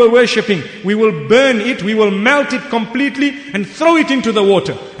that you were worshipping. We will burn it, we will melt it completely and throw it into the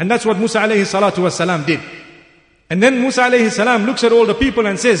water. And that's what Musa alayhi salatu wasalam did. And then Musa alayhi salam looks at all the people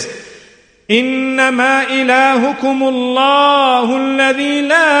and says, إِنَّمَا إِلَهُكُمُ اللَّهُ الَّذِي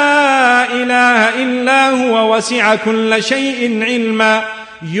لَا إِلَهَ إِلَّا هُوَ وَسِعَ كُلَّ شَيْءٍ عِلْمًا.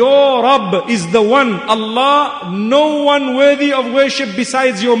 Your Rabb is the one, Allah, no one worthy of worship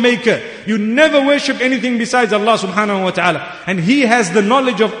besides your Maker. You never worship anything besides Allah subhanahu wa ta'ala. And He has the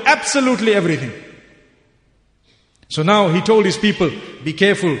knowledge of absolutely everything. So now He told His people, be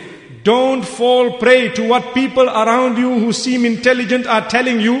careful. Don't fall prey to what people around you who seem intelligent are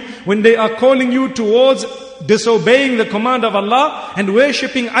telling you when they are calling you towards disobeying the command of Allah and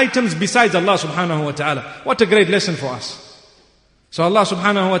worshipping items besides Allah subhanahu wa ta'ala. What a great lesson for us. So Allah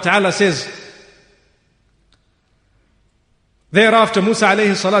subhanahu wa ta'ala says, thereafter Musa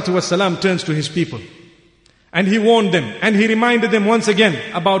alayhi salatu wasalam turns to his people and he warned them and he reminded them once again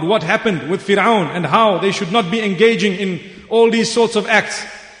about what happened with Fir'aun and how they should not be engaging in all these sorts of acts.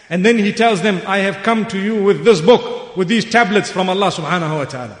 And then he tells them, I have come to you with this book, with these tablets from Allah subhanahu wa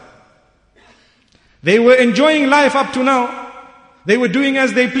ta'ala. They were enjoying life up to now. They were doing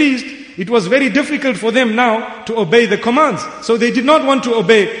as they pleased. it was very difficult for them now to obey the commands. So they did not want to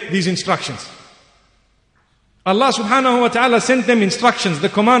obey these instructions. Allah subhanahu wa ta'ala sent them instructions, the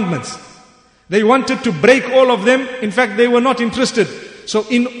commandments. They wanted to break all of them. In fact, they were not interested. So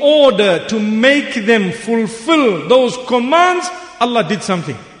in order to make them fulfill those commands, Allah did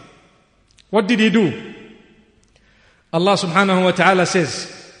something. What did He do? Allah subhanahu wa ta'ala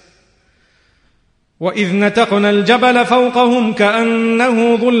says, وَإِذْ نَتَقْنَا الْجَبَلَ فَوْقَهُمْ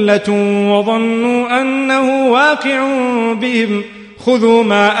كَأَنَّهُ ظُلَّةٌ وَظَنُّوا أَنَّهُ وَاقِعٌ بِهِمْ خُذُوا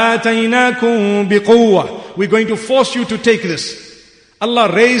مَا آتَيْنَاكُمْ بِقُوَّةٍ. We're going to force you to take this.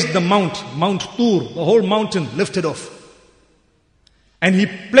 Allah raised the Mount Tur, the whole mountain lifted off. And He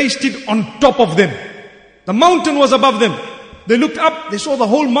placed it on top of them. The mountain was above them. They looked up, they saw the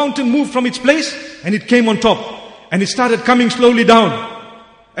whole mountain move from its place, and it came on top. And it started coming slowly down,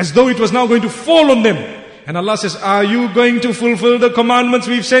 as though it was now going to fall on them. And Allah says, are you going to fulfill the commandments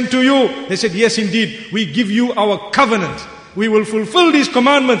we've sent to you? They said, yes indeed, we give you our covenant. We will fulfill these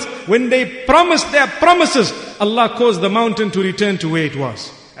commandments. When they promised their promises, Allah caused the mountain to return to where it was.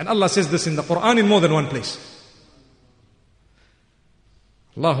 And Allah says this in the Quran in more than one place.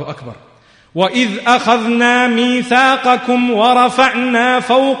 Allahu Akbar. وَإِذْ أَخَذْنَا مِيثَاقَكُمْ وَرَفَعْنَا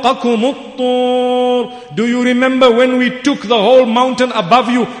فَوْقَكُمُ الطُّورِ. Do you remember when we took the whole mountain above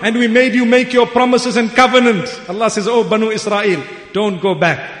you and we made you make your promises and covenant? Allah says, oh Banu Israel, don't go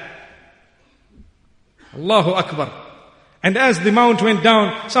back. Allahu Akbar. And as the mount went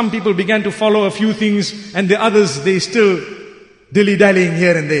down, some people began to follow a few things, and the others, they still dilly-dallying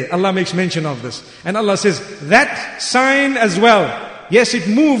here and there. Allah makes mention of this. And Allah says, that sign as well, yes, it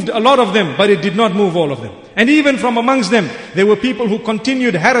moved a lot of them, but it did not move all of them. And even from amongst them, there were people who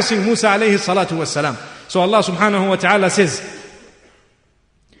continued harassing Musa alayhi salatu wassalam. So Allah subhanahu wa ta'ala says,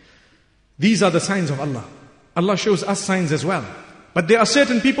 these are the signs of Allah. Allah shows us signs as well. But there are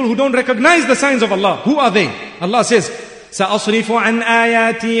certain people who don't recognize the signs of Allah. Who are they? Allah says, سأصرف عن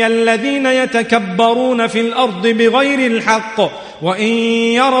آياتي الذين يتكبرون في الأرض بغير الحق وإن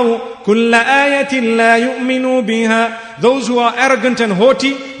يروا كل آية لا يؤمنوا بها. Those who are arrogant and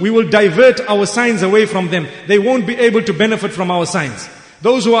haughty, we will divert our signs away from them. They won't be able to benefit from our signs.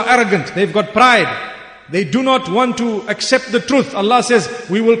 Those who are arrogant, they've got pride. They do not want to accept the truth. Allah says,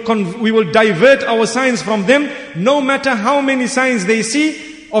 we will divert our signs from them. No matter how many signs they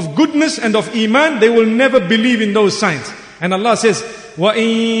see of goodness and of iman, they will never believe in those signs. And Allah says,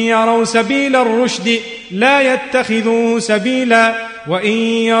 وَإِن يَرَوْا سَبِيلَ الرُّشْدِ لَا يَتَّخِذُوهُ سَبِيلًا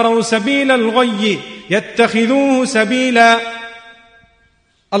وَإِن يَرَوْا سَبِيلَ الْغَيِّ يَتَّخِذُوهُ سَبِيلًا.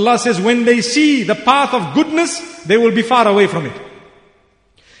 Allah says, when they see the path of goodness, they will be far away from it.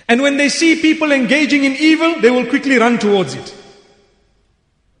 And when they see people engaging in evil, they will quickly run towards it.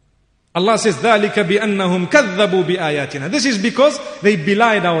 Allah says, ذَلِكَ بِأَنَّهُمْ كَذَّبُوا بِآيَاتِنَا. This is because they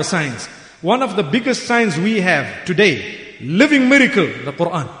belied our signs. One of the biggest signs we have today, living miracle, the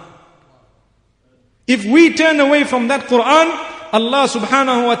Quran. If we turn away from that Quran, Allah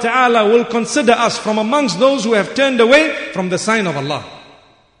subhanahu wa ta'ala will consider us from amongst those who have turned away from the sign of Allah.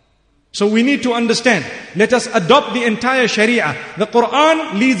 So we need to understand, let us adopt the entire Sharia. The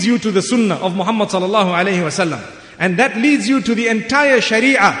Quran leads you to the Sunnah of Muhammad sallallahu alayhi wa sallam. And that leads you to the entire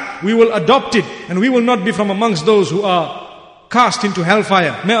Sharia. We will adopt it, and we will not be from amongst those who are cast into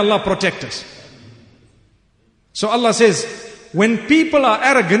hellfire. May Allah protect us. So Allah says, when people are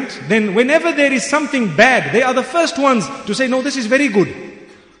arrogant, then whenever there is something bad, they are the first ones to say, no, this is very good.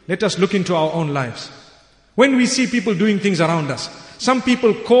 Let us look into our own lives. When we see people doing things around us, some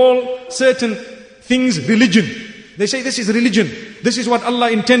people call certain things religion. They say this is religion. This is what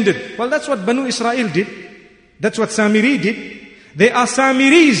Allah intended. Well, that's what Banu Israel did. That's what Samiri did. There are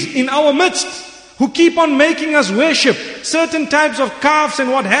Samiris in our midst who keep on making us worship certain types of calves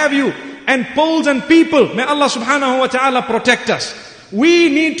and what have you, and poles and people. May Allah subhanahu wa ta'ala protect us. We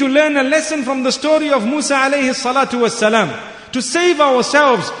need to learn a lesson from the story of Musa alayhi salatu wassalam, to save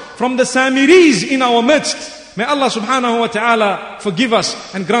ourselves from the Samiris in our midst. May Allah subhanahu wa ta'ala forgive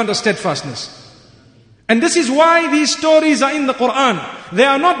us and grant us steadfastness. And this is why these stories are in the Quran. They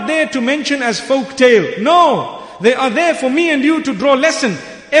are not there to mention as folk tale. No, they are there for me and you to draw lesson.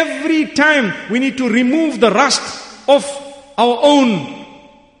 Every time we need to remove the rust of our own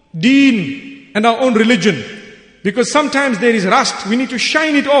deen and our own religion. Because sometimes there is rust, we need to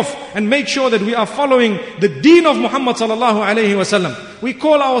shine it off and make sure that we are following the deen of Muhammad sallallahu alayhi wa sallam. We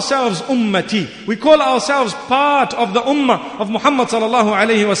call ourselves ummati. We call ourselves part of the ummah of Muhammad sallallahu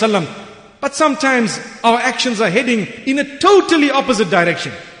alayhi wa sallam. But sometimes our actions are heading in a totally opposite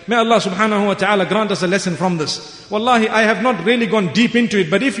direction. May Allah subhanahu wa ta'ala grant us a lesson from this. Wallahi, I have not really gone deep into it,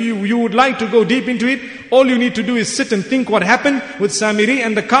 but if you would like to go deep into it, all you need to do is sit and think what happened with Samiri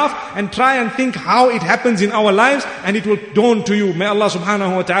and the calf, and try and think how it happens in our lives, and it will dawn to you. May Allah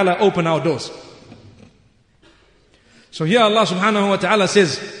subhanahu wa ta'ala open our doors. So here Allah subhanahu wa ta'ala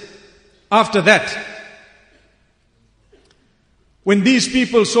says, after that, when these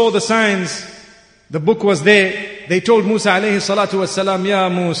people saw the signs, the book was there, they told Musa alayhi salatu wassalam, Ya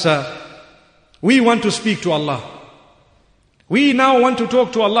Musa, we want to speak to Allah. We now want to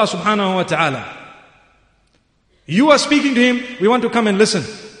talk to Allah subhanahu wa ta'ala. You are speaking to Him, we want to come and listen.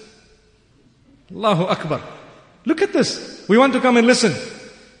 Allahu Akbar. Look at this. We want to come and listen.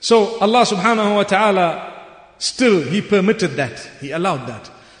 So Allah subhanahu wa ta'ala, still He permitted that. He allowed that.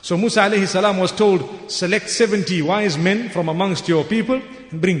 So Musa alayhi salam was told, select 70 wise men from amongst your people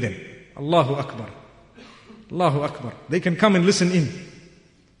and bring them. Allahu Akbar. Allahu Akbar. They can come and listen in.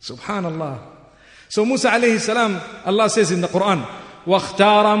 Subhanallah. So Musa alayhi salam, Allah says in the Quran,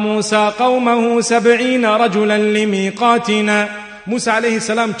 وَاخْتَارَ مُوسَى قَوْمَهُ سَبْعِينَ رَجُلًا لِمِيقَاتِنَا. Musa alayhi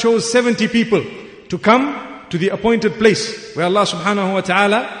salam chose 70 people to come to the appointed place where Allah subhanahu wa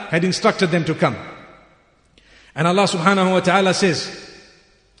ta'ala had instructed them to come. And Allah subhanahu wa ta'ala says,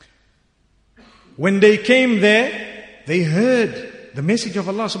 when they came there, they heard the message of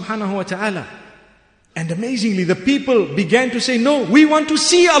Allah subhanahu wa ta'ala. And amazingly, the people began to say, no, we want to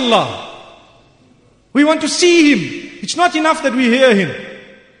see Allah. We want to see Him. It's not enough that we hear Him.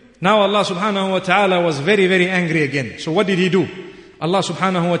 Now Allah subhanahu wa ta'ala was very, very angry again. So what did He do? Allah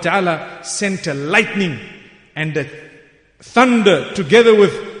subhanahu wa ta'ala sent a lightning and a thunder together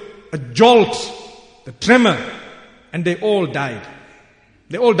with a jolt, the tremor, and they all died.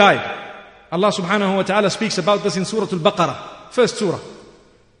 They all died. Allah subhanahu wa ta'ala speaks about this in Surah Al-Baqarah, first surah.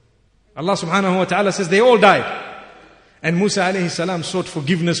 Allah subhanahu wa ta'ala says they all died. And Musa alayhi salam sought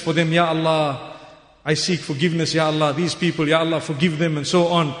forgiveness for them. Ya Allah, I seek forgiveness, Ya Allah. These people, Ya Allah, forgive them, and so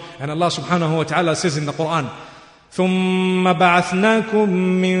on. And Allah subhanahu wa ta'ala says in the Quran, ثُمَّ بَعَثْنَاكُم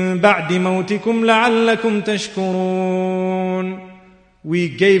مِّن بَعْدِ مَوْتِكُمْ لَعَلَّكُمْ تَشْكُرُونَ. We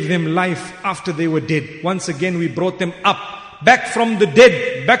gave them life after they were dead. Once again we brought them up, back from the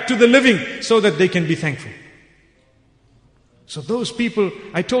dead, back to the living, so that they can be thankful. So those people,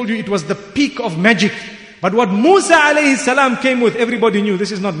 I told you it was the peak of magic. But what Musa alayhi salam came with, everybody knew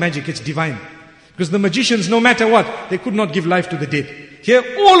this is not magic, it's divine. Because the magicians, no matter what, they could not give life to the dead. Here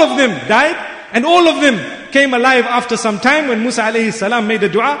all of them died, and all of them came alive after some time. When Musa alayhi salam made a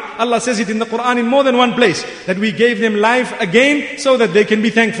dua, Allah says it in the Quran in more than one place, that we gave them life again so that they can be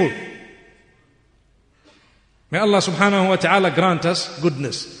thankful. May Allah subhanahu wa ta'ala grant us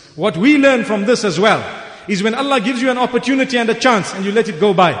goodness. What we learn from this as well is when Allah gives you an opportunity and a chance and you let it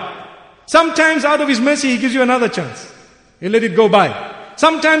go by. Sometimes out of His mercy He gives you another chance. You let it go by.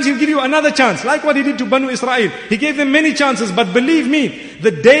 Sometimes He'll give you another chance, like what He did to Banu Israel. He gave them many chances, but believe me,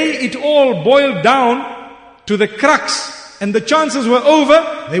 the day it all boiled down to the crux and the chances were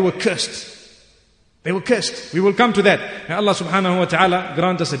over, they were cursed. They were cursed. We will come to that. May Allah subhanahu wa ta'ala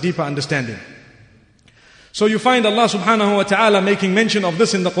grant us a deeper understanding. So you find Allah subhanahu wa ta'ala making mention of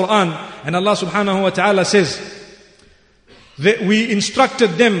this in the Quran, and Allah subhanahu wa ta'ala says that we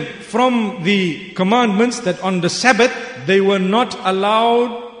instructed them from the commandments that on the Sabbath they were not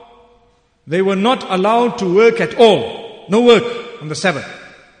allowed to work at all. No work on the Sabbath.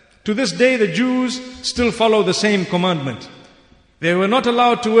 To this day the Jews still follow the same commandment. They were not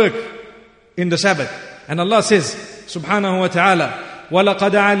allowed to work in the Sabbath. And Allah says subhanahu wa ta'ala,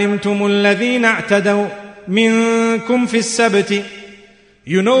 وَلَقَدْ عَلِمْتُمُ الَّذِينَ اعْتَدَوْا مِنْكُمْ فِي السَّبْتِ.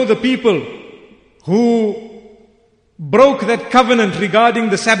 You know the people who broke that covenant regarding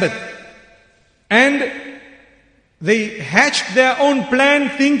the Sabbath, and they hatched their own plan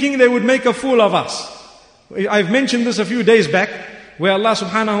thinking they would make a fool of us. I've mentioned this a few days back, where Allah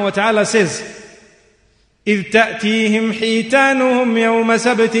subhanahu wa ta'ala says, إِذْ تَأْتِيهِمْ حِيتَانُهُمْ يَوْمَ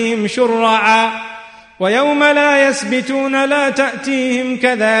سَبْتِهِمْ شُرَّعًا وَيَوْمَ لَا يَسْبِتُونَ لَا تَأْتِيهِمْ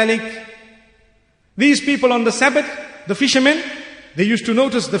كَذَلِكَ. These people on the Sabbath, the fishermen, they used to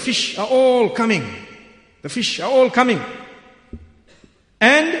notice the fish are all coming. The fish are all coming.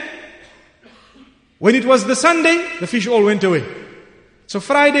 And when it was the Sunday, the fish all went away. So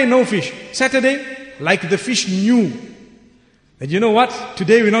Friday, no fish. Saturday, like the fish knew that, you know what,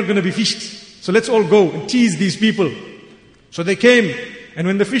 today we're not going to be fished. So let's all go and tease these people. So they came, and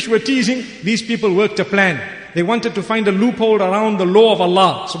when the fish were teasing, these people worked a plan. They wanted to find a loophole around the law of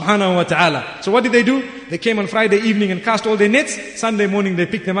Allah subhanahu wa ta'ala. So what did they do? They came on Friday evening and cast all their nets. Sunday morning they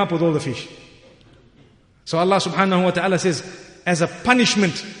picked them up with all the fish. So Allah subhanahu wa ta'ala says, as a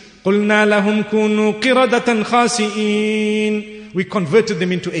punishment, قُلْنَا لَهُمْ كُونُوا قِرَدَةً خَاسِئِينَ. we converted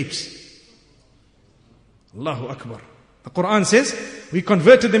them into apes. Allahu Akbar. The Quran says, we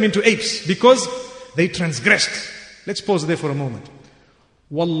converted them into apes because they transgressed. Let's pause there for a moment.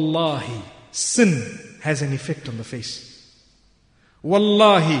 Wallahi, sin has an effect on the face.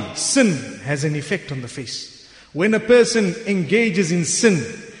 Wallahi, sin has an effect on the face. When a person engages in sin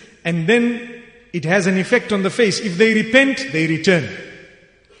and then it has an effect on the face, if they repent, they return.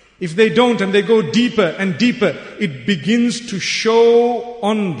 If they don't and they go deeper and deeper, it begins to show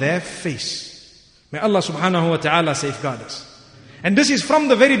on their face. May Allah subhanahu wa ta'ala safeguard us. And this is from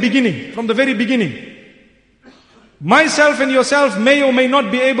the very beginning, from the very beginning. Myself and yourself may or may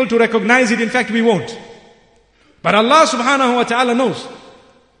not be able to recognize it. In fact, we won't. But Allah subhanahu wa ta'ala knows.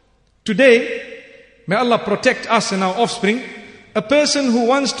 Today, may Allah protect us and our offspring. A person who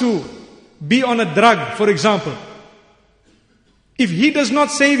wants to be on a drug, for example, if he does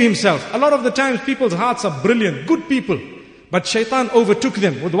not save himself, a lot of the times people's hearts are brilliant, good people, but shaitan overtook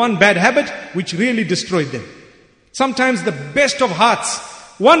them with one bad habit which really destroyed them. Sometimes the best of hearts,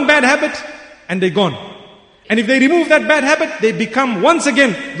 one bad habit and they're gone. And if they remove that bad habit, they become once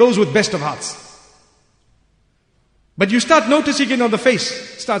again those with best of hearts. But you start noticing it on the face,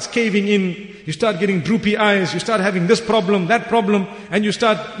 it starts caving in, you start getting droopy eyes, you start having this problem, that problem, and you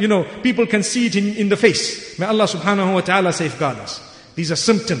start, people can see it in the face. May Allah subhanahu wa ta'ala safeguard us. These are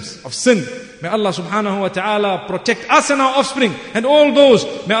symptoms of sin. May Allah subhanahu wa ta'ala protect us and our offspring and all those.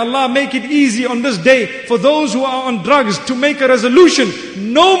 May Allah make it easy on this day for those who are on drugs to make a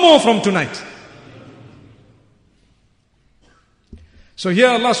resolution, no more from tonight. So here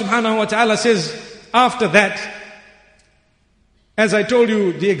Allah subhanahu wa ta'ala says, after that, as I told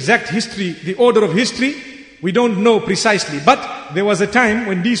you the exact history, the order of history, we don't know precisely. But there was a time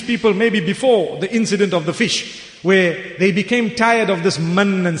when these people, maybe before the incident of the fish, where they became tired of this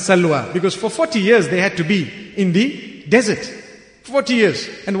man and salwa. Because for 40 years they had to be in the desert. 40 years.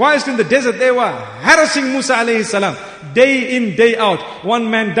 And whilst in the desert they were harassing Musa alayhi salam. Day in, day out. One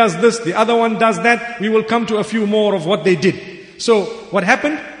man does this, the other one does that. We will come to a few more of what they did. So what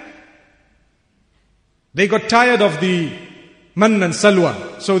happened? They got tired of the man and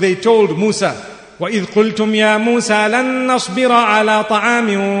salwa. So they told Musa, وَإِذْ قُلْتُمْ يَا مُوسَى لَن نَصْبِرَ عَلَىٰ طَعَامٍ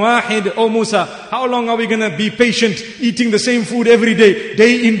وَاحِدٍ. Oh Musa, how long are we going to be patient eating the same food every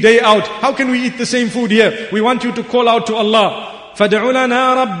day in, day out? How can we eat the same food here? We want you to call out to Allah. فَادْعُ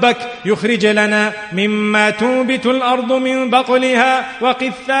لَنَا رَبَّكَ يُخْرِجَ لَنَا مِمَّا تُنبِتُ الْأَرْضُ مِنْ بَقْلِهَا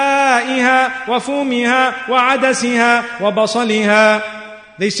وَقِثَّائِهَا وَفُومِهَا وَعَدَسِهَا وَبَصَلِهَا.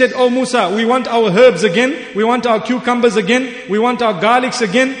 They said, oh Musa, we want our herbs again, we want our cucumbers again, we want our garlics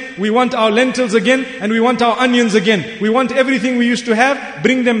again, we want our lentils again, and we want our onions again. We want everything we used to have,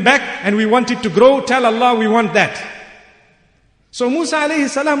 bring them back, and we want it to grow. Tell Allah we want that. So Musa alayhi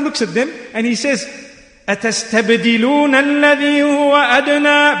salam looks at them and he says, أَتَسْتَبْدِلُونَ الَّذِي هُوَ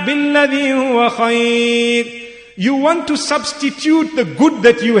أَدْنَى بِالَّذِي هُوَ خَيْرٌ. You want to substitute the good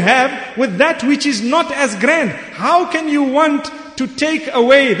that you have with that which is not as grand. How can you want to take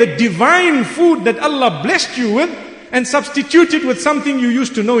away the divine food that Allah blessed you with and substitute it with something you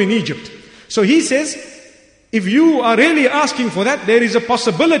used to know in Egypt? So he says, if you are really asking for that, there is a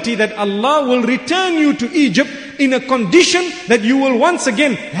possibility that Allah will return you to Egypt in a condition that you will once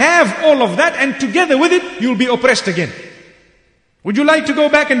again have all of that, and together with it, you'll be oppressed again. Would you like to go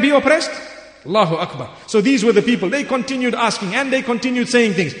back and be oppressed? Allahu Akbar. So these were the people. They continued asking and they continued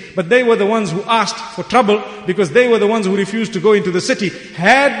saying things. But they were the ones who asked for trouble because they were the ones who refused to go into the city.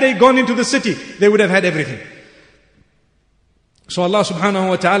 Had they gone into the city, they would have had everything. So Allah subhanahu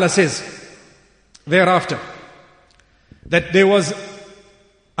wa ta'ala says thereafter that there was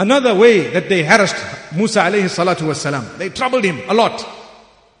another way that they harassed Musa alayhi salatu wasalam. They troubled him a lot.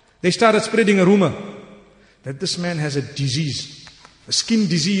 They started spreading a rumor that this man has a disease, a skin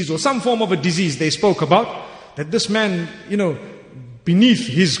disease or some form of a disease they spoke about. That this man, beneath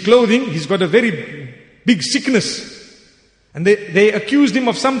his clothing, he's got a very big sickness. And they accused him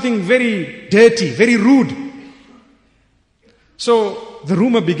of something very dirty, very rude. So the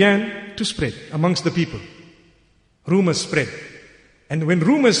rumor began to spread amongst the people. Rumors spread. And when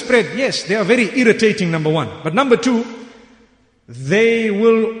rumors spread, yes, they are very irritating, number one. But number two, they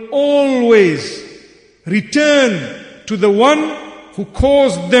will always return to the one who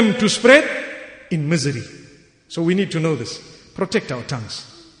caused them to spread in misery. So we need to know this. Protect our tongues.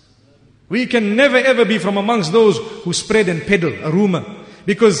 We can never ever be from amongst those who spread and peddle a rumor.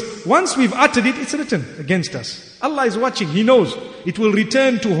 Because once we've uttered it, it's written against us. Allah is watching. He knows. It will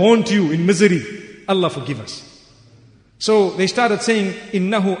return to haunt you in misery. Allah forgive us. So they started saying,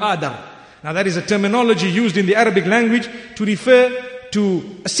 Innahu Adam. Now that is a terminology used in the Arabic language to refer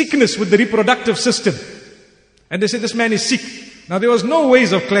to a sickness with the reproductive system. And they said, this man is sick. Now there was no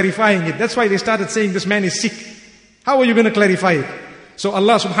ways of clarifying it. That's why they started saying this man is sick. How are you going to clarify it? So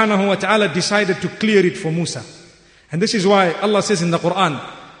Allah subhanahu wa ta'ala decided to clear it for Musa. And this is why Allah says in the Quran,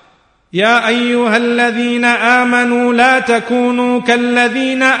 يا أيها الذين آمنوا لا تكونوا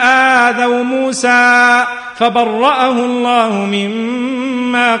كالذين آذوا موسى فبرأه الله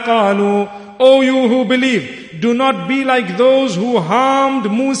مما قالوا. O you who believe, do not be like those who harmed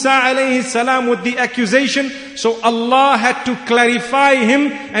Musa alayhi salam with the accusation. So Allah had to clarify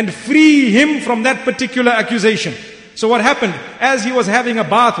him and free him from that particular accusation. So what happened? As he was having a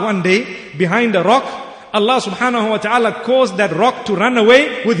bath one day behind a rock, Allah subhanahu wa ta'ala caused that rock to run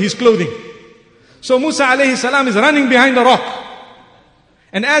away with his clothing. So Musa alayhi salam is running behind the rock.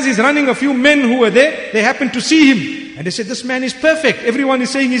 And as he's running, a few men who were there, they happened to see him. And they said, this man is perfect. Everyone is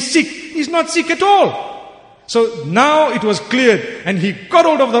saying he's sick. He's not sick at all. So now it was cleared. And he got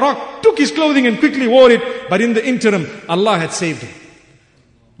hold of the rock, took his clothing and quickly wore it. But in the interim, Allah had saved him.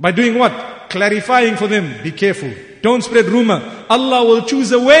 By doing what? Clarifying for them, be careful. Don't spread rumor. Allah will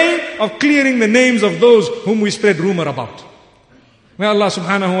choose a way of clearing the names of those whom we spread rumor about. May Allah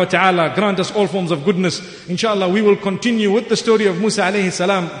subhanahu wa ta'ala grant us all forms of goodness. Inshallah, we will continue with the story of Musa alayhi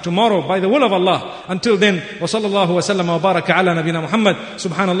salam tomorrow by the will of Allah. Until then, wa sallallahu wa sallam wa baraka ala nabina Muhammad.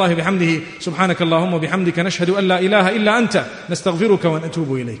 Subhanallahi bihamdihi. Subhanakallahumma bihamdika nashhadu an la ilaha illa anta. Nastaghfiruka wa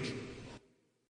natubu ilayk.